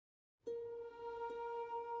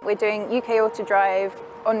We're doing UK Autodrive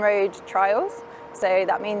on-road trials, so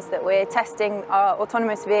that means that we're testing our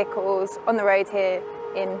autonomous vehicles on the road here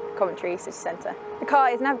in Coventry city centre. The car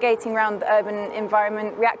is navigating around the urban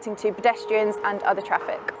environment, reacting to pedestrians and other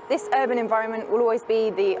traffic. This urban environment will always be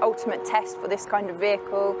the ultimate test for this kind of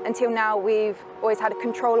vehicle. Until now, we've always had a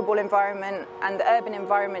controllable environment, and the urban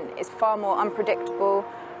environment is far more unpredictable.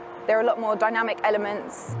 There are a lot more dynamic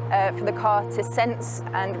elements for the car to sense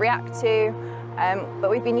and react to. But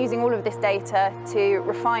we've been using all of this data to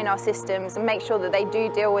refine our systems and make sure that they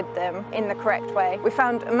do deal with them in the correct way. We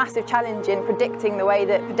found a massive challenge in predicting the way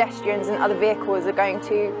that pedestrians and other vehicles are going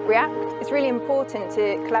to react. It's really important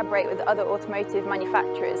to collaborate with other automotive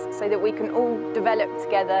manufacturers so that we can all develop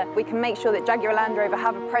together. We can make sure that Jaguar Land Rover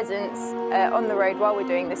have a presence on the road while we're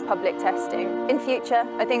doing this public testing. In future,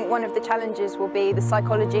 I think one of the challenges will be the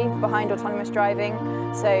psychology behind autonomous driving,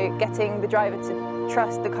 so getting the driver to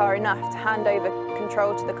trust the car enough to hand over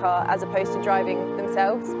control to the car as opposed to driving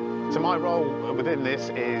themselves. So my role within this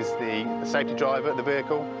is the safety driver of the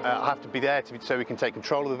vehicle. I have to be there so we can take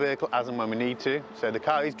control of the vehicle as and when we need to. So the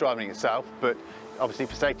car is driving itself, but obviously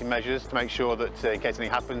for safety measures to make sure that in case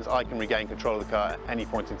anything happens, I can regain control of the car at any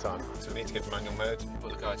point in time. So we need to go to manual mode,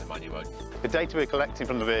 put the car into manual mode. The data we're collecting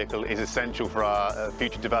from the vehicle is essential for our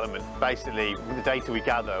future development. Basically, with the data we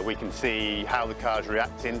gather, we can see how the car's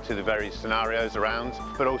reacting to the various scenarios around,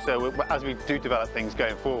 but also as we do develop things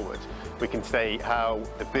going forward, we can see how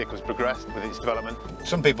the vehicle's progressed with its development.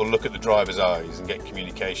 Some people look at the driver's eyes and get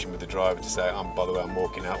communication with the driver to say, by the way, I'm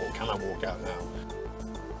walking out, or can I walk out now?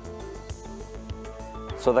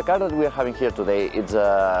 So the car that we are having here today is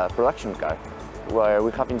a production car where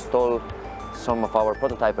we have installed some of our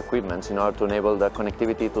prototype equipment in order to enable the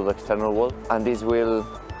connectivity to the external world, and this will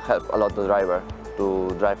help a lot the driver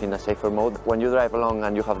to drive in a safer mode. When you drive along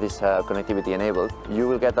and you have this connectivity enabled, you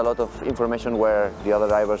will get a lot of information where the other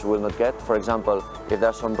drivers will not get. For example, if there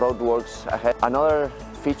are some roadworks ahead. Another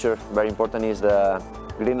feature very important is the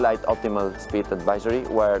green light optimal speed advisory,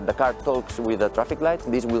 where the car talks with the traffic light.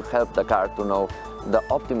 This will help the car to know the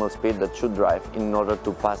optimal speed that should drive in order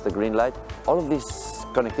to pass the green light. All of this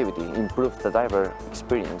connectivity improves the driver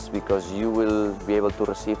experience because you will be able to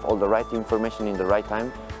receive all the right information in the right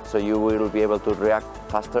time, so you will be able to react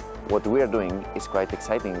faster. What we are doing is quite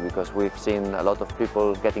exciting because we've seen a lot of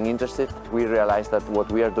people getting interested. We realize that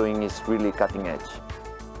what we are doing is really cutting edge.